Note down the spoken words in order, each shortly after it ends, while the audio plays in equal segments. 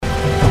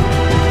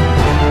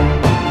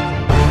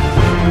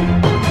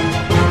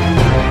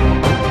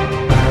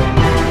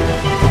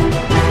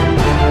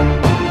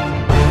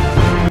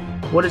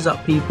What is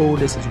up, people?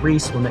 This is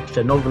Reese, your Next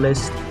Gen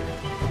Novelist,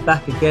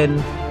 back again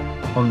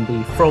on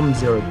the From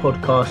Zero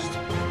podcast,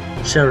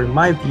 sharing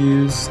my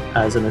views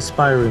as an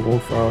aspiring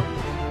author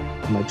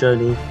on my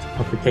journey to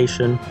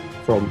publication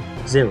from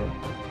zero.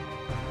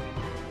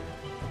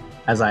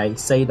 As I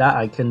say that,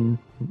 I can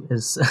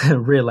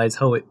realize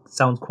how it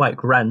sounds quite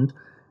grand,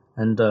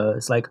 and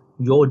it's like,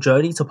 your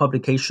journey to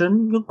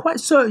publication, you're quite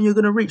certain you're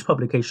going to reach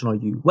publication, are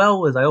you?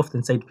 Well, as I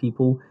often say to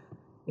people,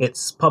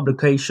 it's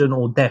publication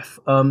or death.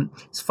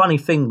 It's a funny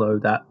thing, though,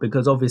 that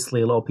because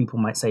obviously a lot of people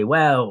might say,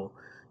 well,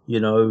 you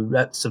know,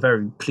 that's a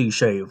very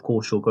cliche. Of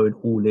course, you're going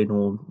all in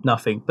or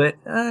nothing. But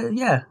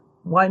yeah,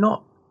 why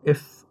not?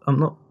 If I'm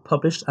not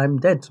published, I'm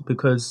dead,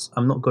 because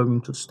I'm not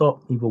going to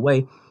stop either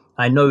way.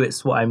 I know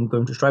it's what I'm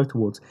going to strive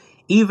towards.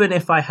 Even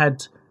if I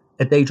had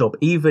a day job,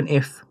 even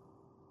if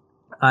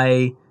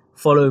I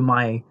follow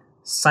my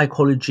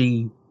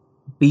psychology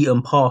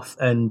beaten path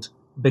and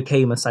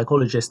became a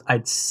psychologist,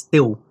 I'd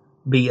still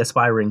be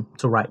aspiring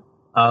to write.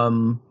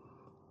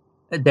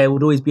 There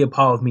would always be a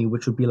part of me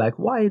which would be like,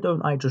 why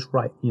don't I just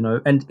write, you know?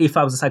 And if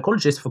I was a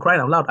psychologist, for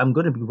crying out loud, I'm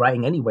going to be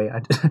writing anyway.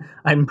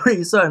 I'm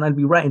pretty certain I'd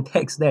be writing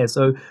text there.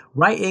 So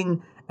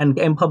writing and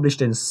getting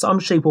published in some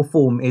shape or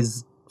form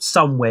is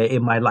somewhere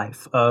in my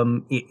life.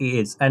 It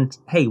is. And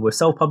hey, with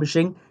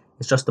self-publishing,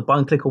 it's just a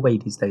button click away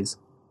these days.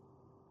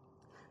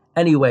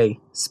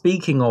 Anyway,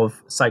 speaking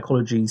of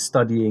psychology,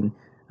 studying,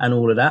 and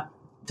all of that,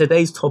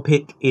 today's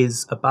topic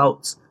is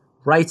about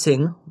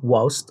writing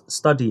whilst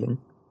studying.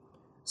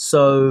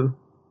 So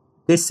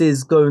this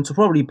is going to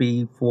probably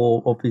be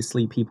for,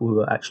 obviously, people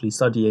who are actually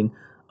studying.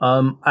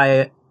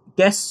 I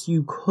guess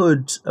you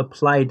could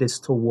apply this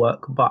to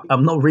work, but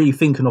I'm not really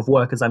thinking of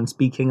work as I'm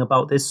speaking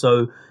about this,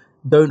 so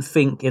don't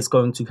think it's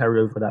going to carry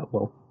over that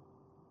well.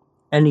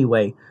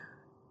 Anyway,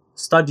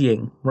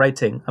 studying,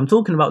 writing. I'm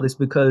talking about this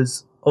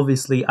because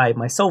obviously I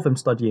myself am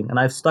studying, and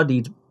I've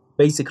studied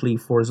basically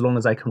for as long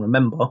as I can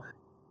remember.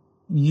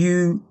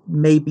 You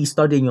may be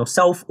studying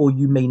yourself, or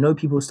you may know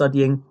people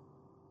studying.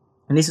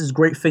 And this is a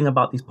great thing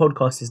about these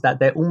podcasts, is that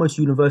they're almost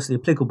universally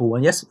applicable.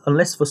 And yes,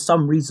 unless for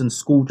some reason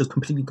school just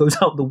completely goes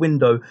out the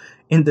window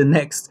in the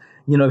next,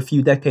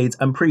 few decades,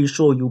 I'm pretty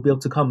sure you'll be able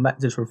to come back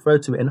to this, refer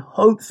to it, and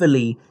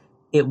hopefully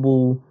it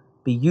will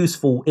be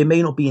useful. It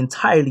may not be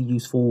entirely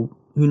useful.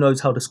 Who knows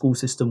how the school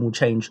system will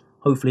change?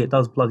 Hopefully it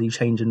does bloody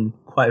change in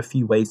quite a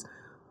few ways.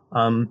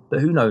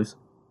 But who knows?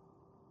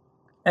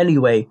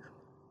 Anyway,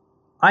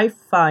 I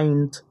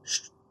find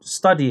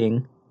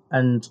studying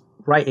and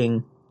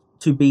writing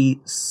to be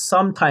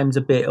sometimes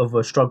a bit of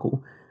a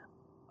struggle.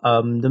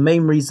 The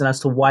main reason as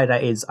to why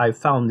that is, I've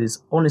found,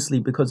 is honestly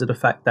because of the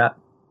fact that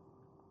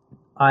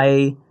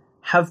I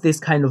have this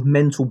kind of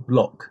mental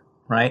block,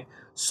 right?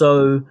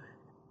 So,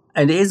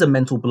 and it is a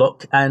mental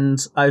block, and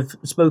I've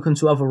spoken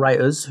to other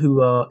writers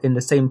who are in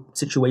the same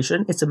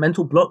situation. It's a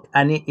mental block,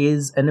 and it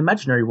is an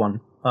imaginary one.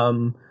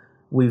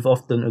 We've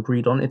often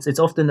agreed on it's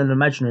often an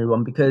imaginary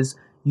one, because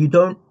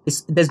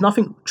there's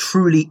nothing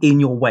truly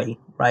in your way,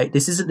 right?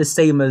 This isn't the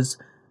same as,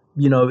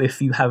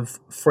 if you have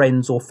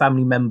friends or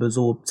family members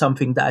or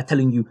something that are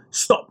telling you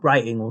stop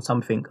writing or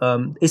something.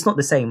 It's not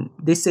the same.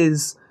 This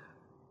is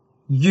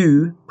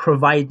you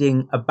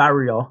providing a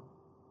barrier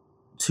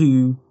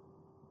to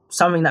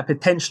something that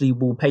potentially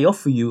will pay off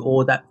for you,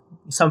 or that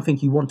something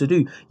you want to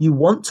do. You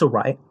want to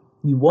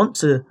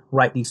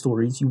write these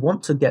stories, you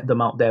want to get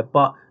them out there,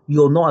 but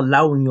you're not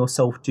allowing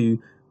yourself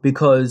to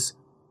because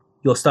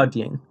you're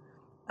studying.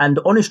 And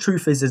the honest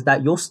truth is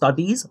that your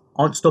studies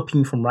aren't stopping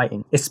you from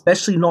writing,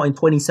 especially not in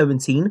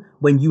 2017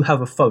 when you have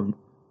a phone.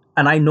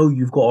 And I know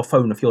you've got a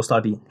phone if you're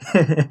studying.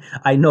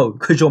 I know,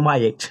 because you're my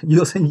age.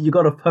 You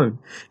got a phone.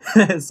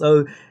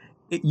 So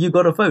you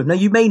got a phone. Now,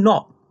 you may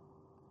not,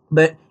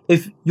 but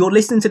if you're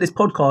listening to this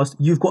podcast,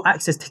 you've got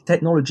access to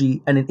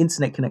technology and an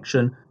internet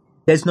connection.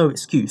 There's no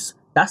excuse.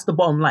 That's the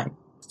bottom line.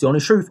 It's the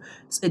honest truth.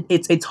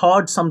 It's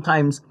hard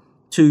sometimes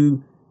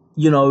to,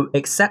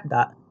 accept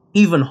that.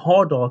 Even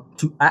harder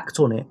to act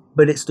on it,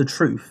 but it's the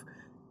truth.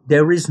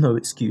 There is no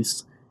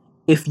excuse.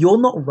 If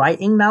you're not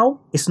writing now,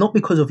 it's not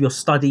because of your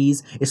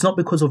studies, it's not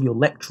because of your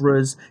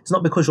lecturers, it's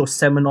not because your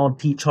seminar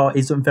teacher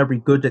isn't very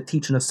good at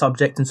teaching a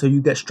subject and so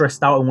you get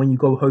stressed out and when you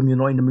go home you're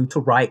not in the mood to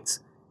write.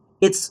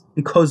 It's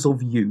because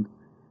of you.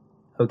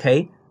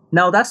 Okay?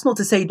 Now, that's not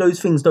to say those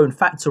things don't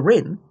factor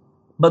in,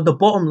 but the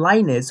bottom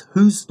line is,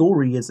 whose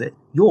story is it?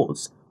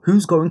 Yours.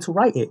 Who's going to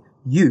write it?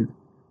 You.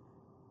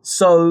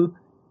 So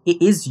it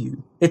is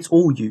you. It's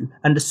all you.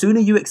 And the sooner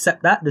you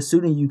accept that, the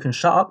sooner you can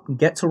shut up and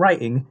get to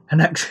writing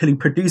and actually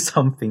produce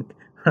something,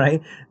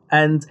 right?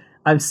 And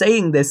I'm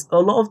saying this a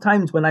lot of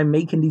times when I'm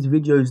making these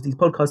videos, these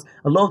podcasts,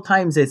 a lot of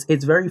times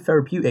it's very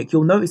therapeutic.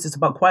 You'll notice it's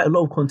about quite a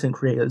lot of content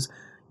creators.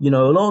 A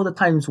lot of the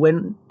times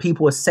when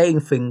people are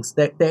saying things,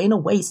 they're in a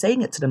way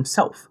saying it to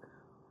themselves.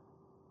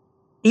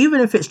 Even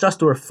if it's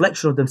just a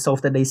reflection of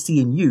themselves that they see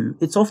in you,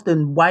 it's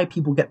often why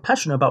people get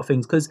passionate about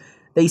things, because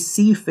they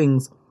see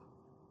things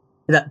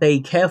that they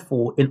care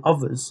for in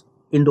others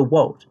in the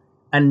world,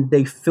 and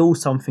they feel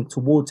something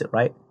towards it,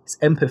 right? It's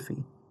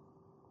empathy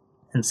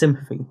and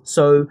sympathy.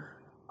 So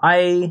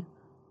I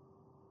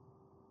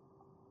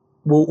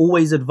will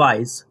always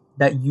advise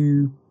that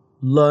you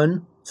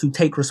learn to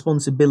take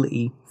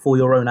responsibility for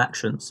your own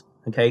actions,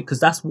 okay? Because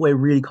that's what it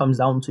really comes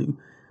down to.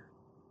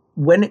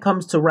 When it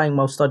comes to writing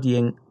while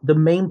studying, the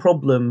main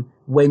problem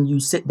when you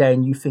sit there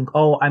and you think,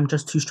 oh, I'm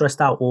just too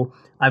stressed out, or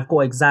I've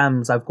got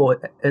exams, I've got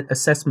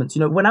assessments.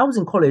 When I was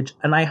in college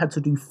and I had to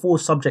do 4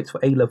 subjects for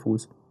A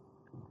levels,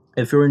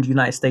 if you're in the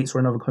United States or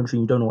another country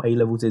and you don't know what A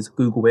levels is,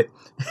 Google it.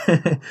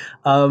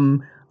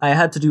 I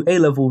had to do A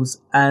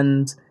levels,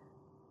 and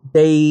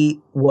they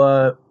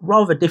were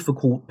rather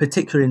difficult,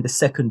 particularly in the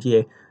second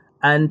year.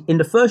 And in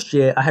the first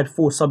year, I had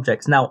 4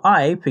 subjects. Now,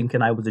 I,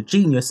 thinking I was a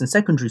genius in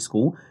secondary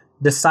school,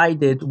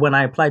 decided when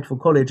I applied for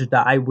college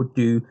that I would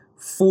do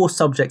 4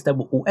 subjects that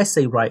were all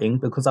essay writing,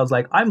 because I was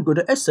like, I'm good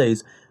at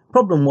essays.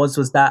 Problem was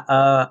that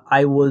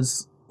I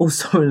was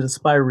also an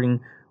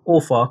aspiring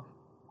author,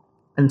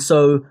 and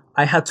so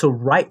I had to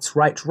write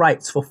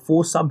for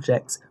 4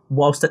 subjects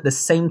whilst at the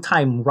same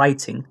time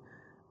writing.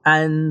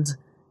 And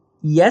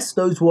yes,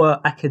 those were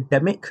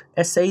academic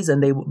essays,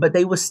 but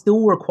they would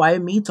still require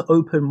me to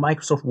open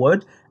Microsoft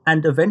Word.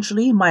 And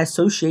eventually, my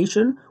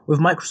association with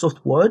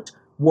Microsoft Word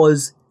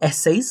was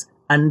essays,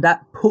 and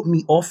that put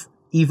me off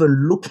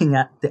even looking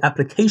at the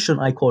application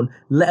icon,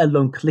 let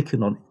alone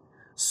clicking on it.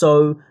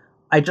 So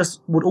I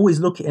just would always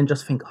look at it and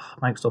just think, oh,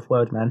 Microsoft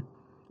Word, man.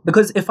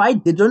 Because if I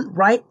didn't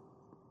write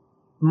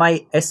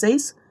my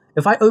essays,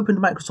 if I opened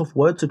Microsoft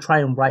Word to try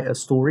and write a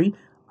story,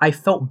 I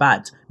felt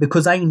bad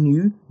because I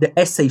knew the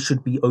essay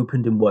should be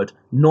opened in Word,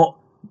 not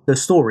the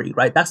story,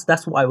 right? That's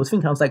what I was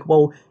thinking. I was like,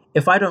 well,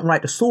 if I don't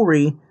write the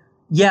story,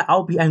 yeah,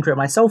 I'll be angry at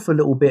myself a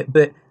little bit,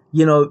 but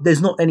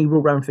there's not any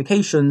real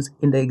ramifications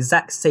in the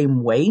exact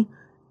same way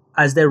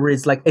as there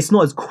is, like, it's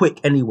not as quick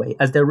anyway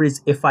as there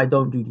is if I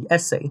don't do the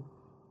essay.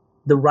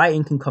 The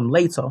writing can come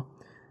later.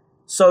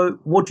 So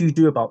what do you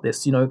do about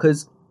this?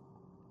 Because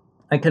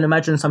I can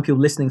imagine some people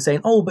listening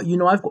saying, oh, but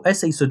I've got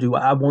essays to do.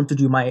 I want to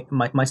do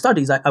my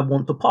studies. I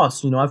want to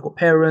pass. I've got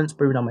parents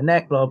breathing down my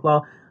neck, blah,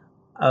 blah.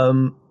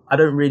 I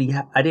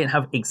didn't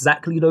have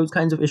exactly those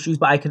kinds of issues,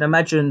 but I can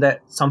imagine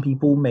that some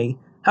people may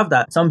have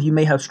that. Some of you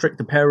may have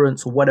stricter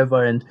parents or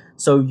whatever. And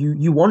so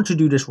you want to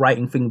do this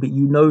writing thing, but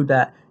you know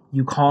that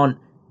you can't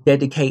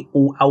dedicate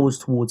all hours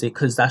towards it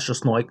because that's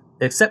just not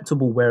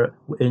acceptable where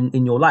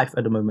in your life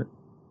at the moment.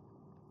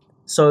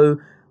 So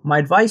my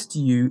advice to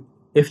you,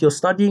 if you're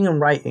studying and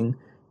writing,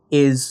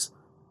 is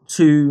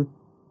to,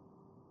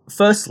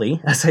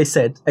 firstly, as I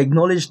said,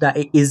 acknowledge that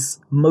it is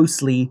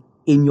mostly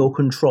in your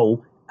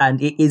control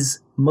and it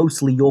is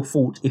mostly your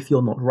fault if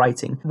you're not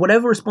writing.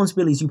 Whatever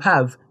responsibilities you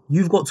have,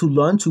 you've got to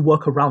learn to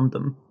work around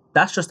them.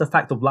 That's just a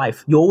fact of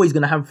life. You're always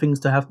going to have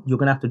things you're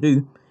going to have to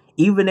do.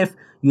 Even if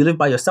you live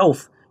by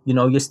yourself,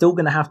 you're still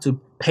going to have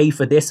to pay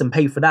for this and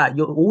pay for that.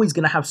 You're always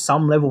going to have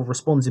some level of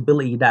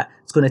responsibility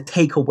that's going to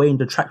take away and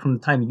detract from the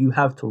time you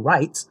have to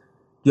write.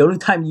 The only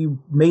time you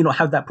may not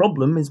have that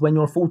problem is when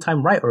you're a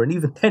full-time writer. And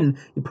even then,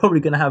 you're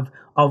probably going to have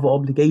other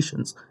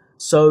obligations.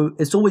 So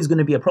it's always going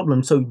to be a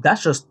problem. So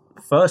that's just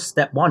first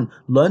step 1.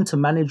 Learn to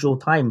manage your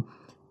time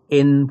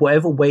in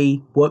whatever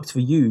way works for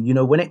you.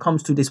 When it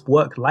comes to this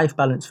work-life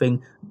balance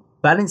thing,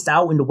 balance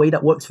out in the way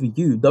that works for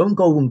you. Don't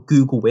go and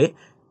Google it.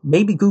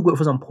 Maybe Google it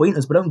for some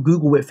pointers, but don't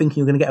Google it thinking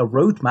you're going to get a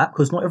roadmap,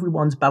 because not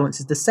everyone's balance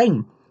is the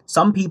same.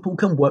 Some people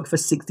can work for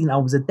 16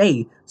 hours a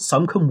day.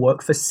 Some can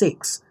work for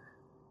 6.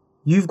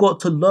 You've got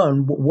to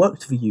learn what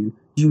works for you.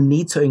 Do you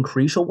need to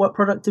increase your work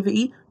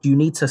productivity? Do you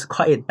need to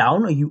cut it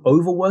down? Are you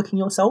overworking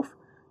yourself?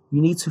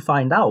 You need to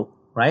find out,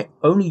 right?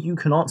 Only you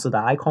can answer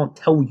that. I can't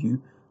tell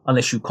you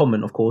unless you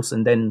comment, of course,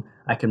 and then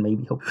I can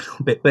maybe help you a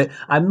little bit. But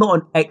I'm not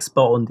an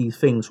expert on these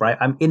things, right?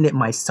 I'm in it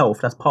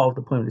myself. That's part of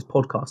the point of this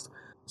podcast.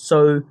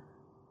 So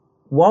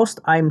whilst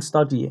I'm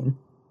studying,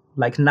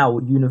 like now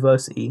at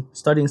university,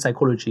 studying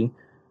psychology,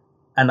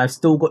 and I've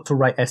still got to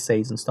write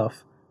essays and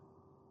stuff,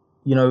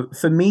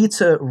 for me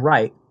to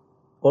write,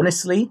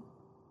 honestly,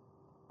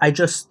 I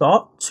just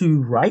start to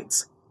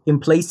write in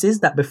places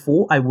that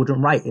before I wouldn't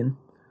write in.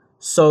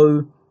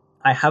 So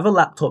I have a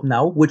laptop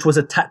now, which was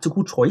a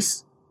tactical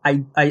choice.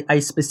 I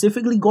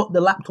specifically got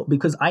the laptop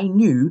because I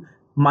knew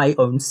my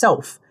own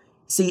self.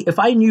 See, if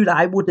I knew that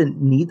I wouldn't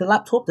need the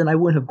laptop, then I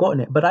wouldn't have gotten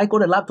it. But I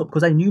got a laptop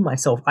because I knew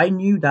myself. I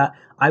knew that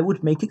I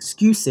would make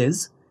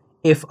excuses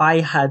if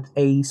I had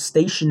a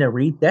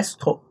stationary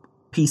desktop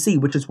PC,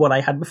 which is what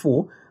I had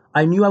before.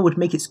 I knew I would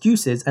make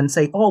excuses and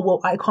say, oh, well,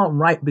 I can't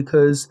write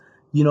because,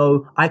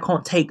 I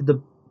can't take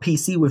the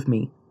PC with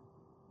me.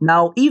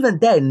 Now, even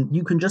then,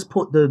 you can just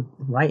put the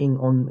writing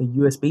on a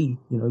USB.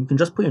 You can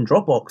just put it in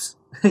Dropbox.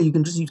 You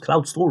can just use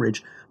cloud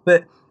storage.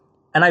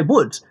 And I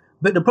would.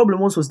 But the problem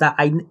was that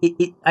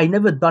I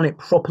never done it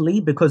properly,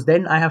 because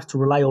then I have to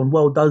rely on,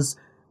 well, does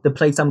the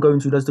place I'm going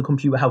to, does the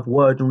computer have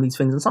Word and all these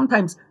things? And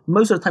sometimes,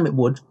 most of the time it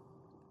would.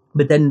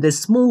 But then there's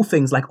small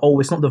things like, oh,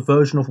 it's not the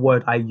version of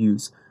Word I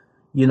use,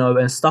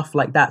 and stuff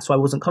like that. So I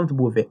wasn't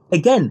comfortable with it.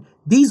 Again,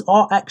 these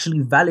are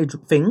actually valid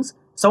things.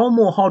 Someone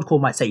more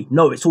hardcore might say,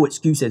 no, it's all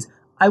excuses.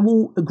 I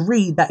will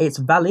agree that it's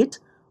valid.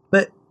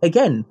 But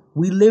again,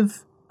 we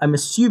live, I'm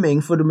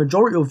assuming, for the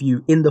majority of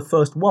you, in the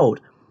first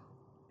world.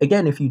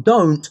 again, if you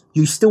don't,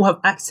 you still have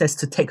access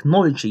to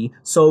technology,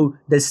 so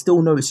there's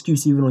still no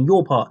excuse even on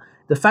your part.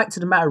 The fact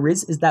of the matter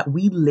is that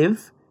we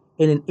live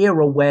in an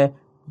era where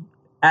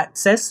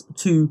access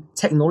to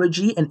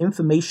technology and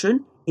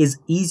information is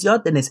easier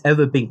than it's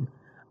ever been.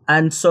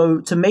 And so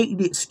to make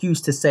the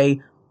excuse to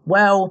say,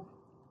 well,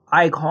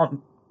 I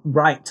can't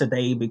write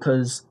today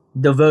because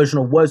the version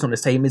of Word's not the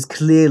same is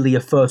clearly a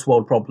first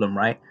world problem,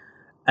 right?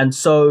 And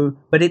so,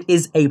 but it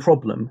is a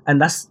problem. And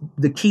that's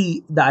the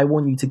key that I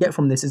want you to get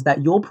from this, is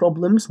that your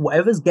problems,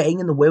 whatever's getting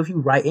in the way of you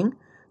writing.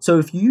 So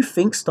if you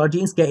think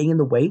studying is getting in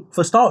the way,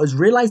 for starters,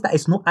 realize that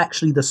it's not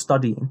actually the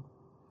studying.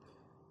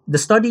 The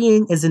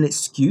studying is an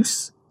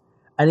excuse,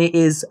 and it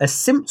is a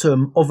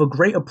symptom of a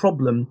greater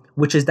problem,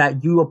 which is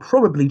that you are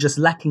probably just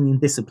lacking in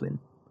discipline.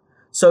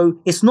 So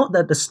it's not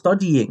that the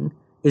studying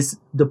is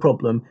the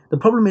problem. The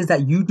problem is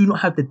that you do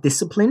not have the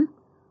discipline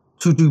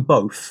to do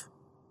both.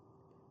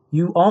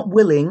 You aren't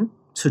willing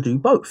to do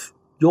both.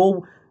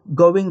 You're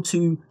going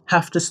to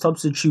have to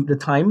substitute the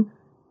time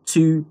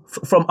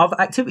from other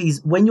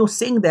activities. When you're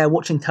sitting there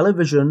watching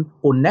television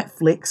or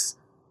Netflix,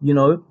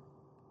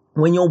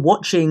 when you're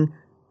watching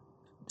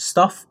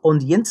stuff on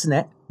the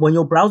internet, when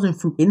you're browsing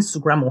through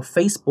Instagram or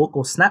Facebook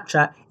or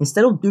Snapchat,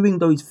 instead of doing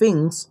those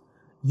things,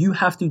 you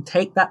have to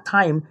take that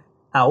time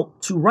out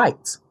to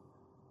write.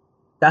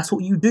 That's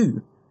what you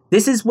do.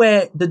 This is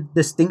where the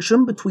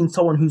distinction between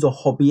someone who's a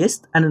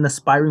hobbyist and an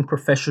aspiring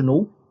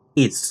professional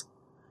is.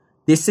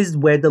 This is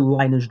where the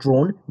line is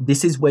drawn.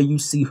 This is where you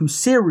see who's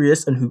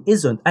serious and who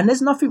isn't. And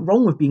there's nothing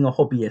wrong with being a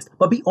hobbyist,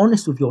 but be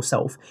honest with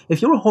yourself.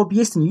 If you're a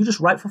hobbyist and you just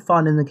write for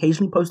fun and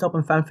occasionally post up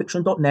on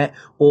fanfiction.net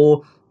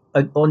or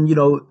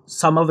on,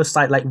 some other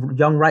site like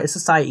Young Writer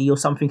Society or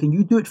something, and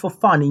you do it for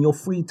fun in your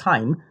free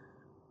time,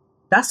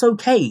 that's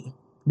okay.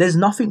 There's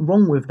nothing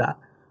wrong with that.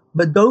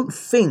 But don't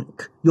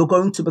think you're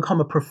going to become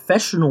a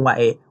professional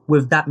at it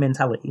with that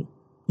mentality.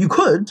 You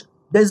could.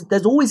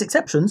 There's always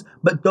exceptions,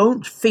 but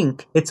don't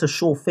think it's a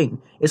sure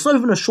thing. It's not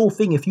even a sure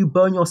thing if you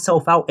burn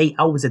yourself out 8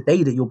 hours a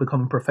day that you'll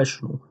become a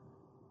professional.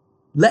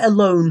 Let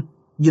alone,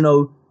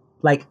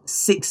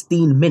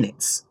 16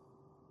 minutes.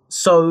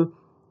 So,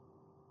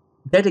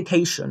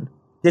 dedication,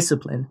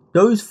 discipline,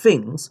 those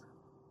things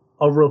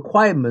are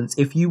requirements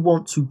if you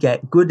want to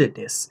get good at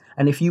this,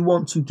 and if you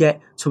want to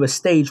get to a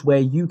stage where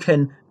you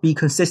can be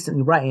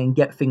consistently writing and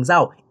get things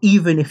out,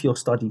 even if you're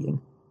studying,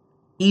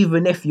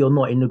 even if you're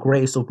not in the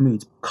greatest of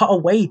moods. Cut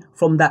away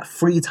from that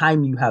free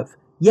time you have.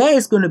 Yeah,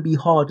 it's going to be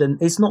hard and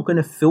it's not going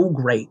to feel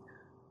great,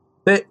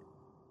 but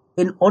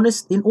in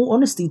all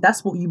honesty,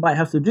 that's what you might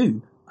have to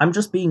do. I'm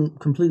just being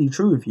completely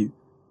true with you.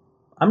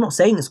 I'm not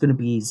saying it's going to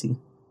be easy.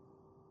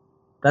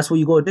 That's what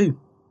you got to do.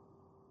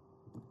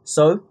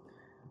 So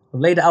I've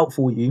laid it out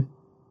for you,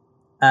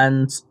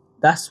 and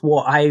that's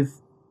what I've,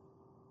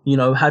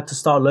 had to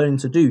start learning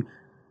to do.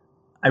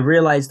 I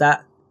realized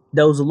that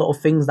there was a lot of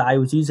things that I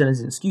was using as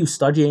an excuse,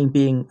 studying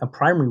being a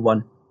primary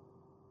one.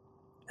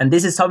 And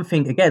this is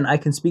something, again, I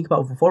can speak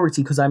about with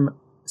authority because I'm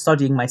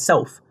studying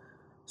myself.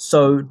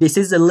 So this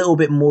is a little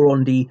bit more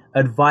on the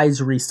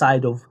advisory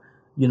side of,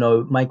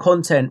 my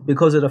content,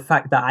 because of the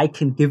fact that I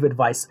can give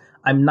advice.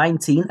 I'm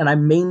 19 and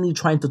I'm mainly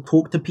trying to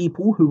talk to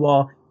people who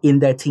are in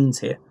their teens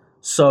here.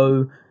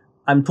 So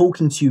I'm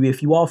talking to you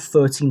if you are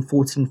 13,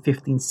 14,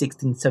 15,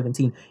 16,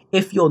 17.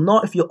 If you're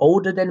not, if you're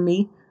older than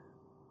me,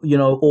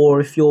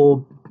 or if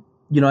you're,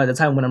 at the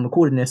time when I'm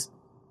recording this,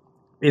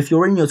 if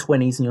you're in your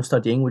 20s and you're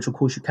studying, which of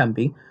course you can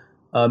be,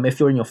 if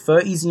you're in your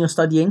 30s and you're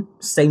studying,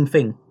 same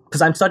thing,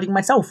 because I'm studying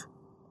myself.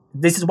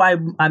 This is why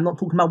I'm not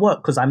talking about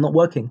work, because I'm not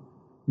working.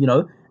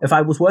 If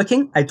I was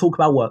working, I'd talk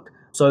about work.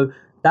 So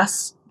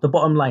that's the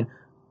bottom line.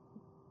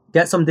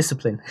 Get some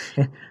discipline.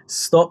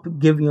 Stop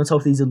giving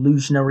yourself these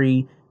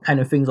illusionary kind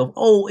of things of,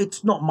 oh,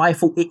 it's not my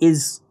fault. It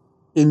is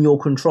in your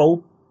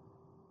control.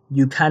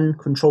 You can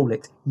control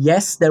it.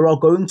 Yes, there are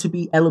going to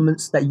be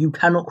elements that you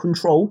cannot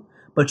control,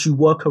 but you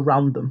work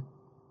around them.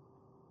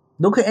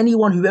 Look at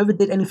anyone who ever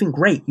did anything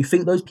great. You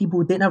think those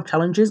people didn't have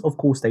challenges? Of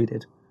course they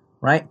did,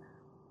 right?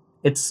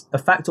 It's a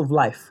fact of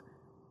life.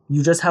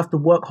 You just have to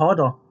work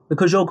harder.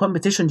 Because your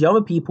competition, the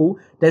other people,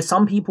 there's a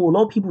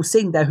lot of people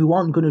sitting there who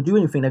aren't going to do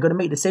anything. They're going to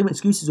make the same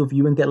excuses of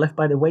you and get left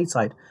by the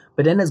wayside.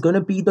 But then there's going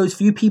to be those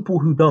few people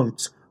who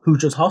don't, who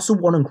just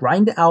hustle on and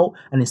grind it out.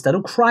 And instead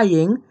of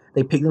crying,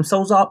 they pick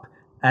themselves up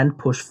and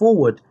push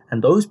forward.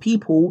 And those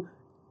people,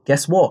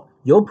 guess what?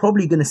 You're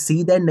probably going to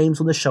see their names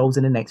on the shelves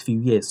in the next few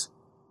years.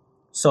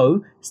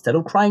 So instead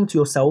of crying to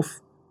yourself,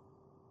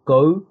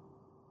 go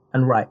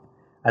and write.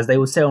 As they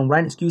would say on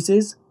Writing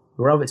Excuses,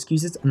 your other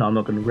excuses. No, I'm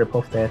not going to rip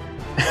off there.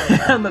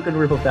 I'm not going to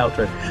rip off the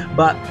outro.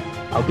 But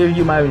I'll give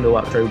you my own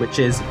little outro, which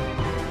is,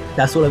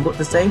 that's all I've got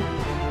to say.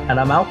 And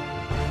I'm out.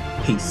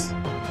 Peace.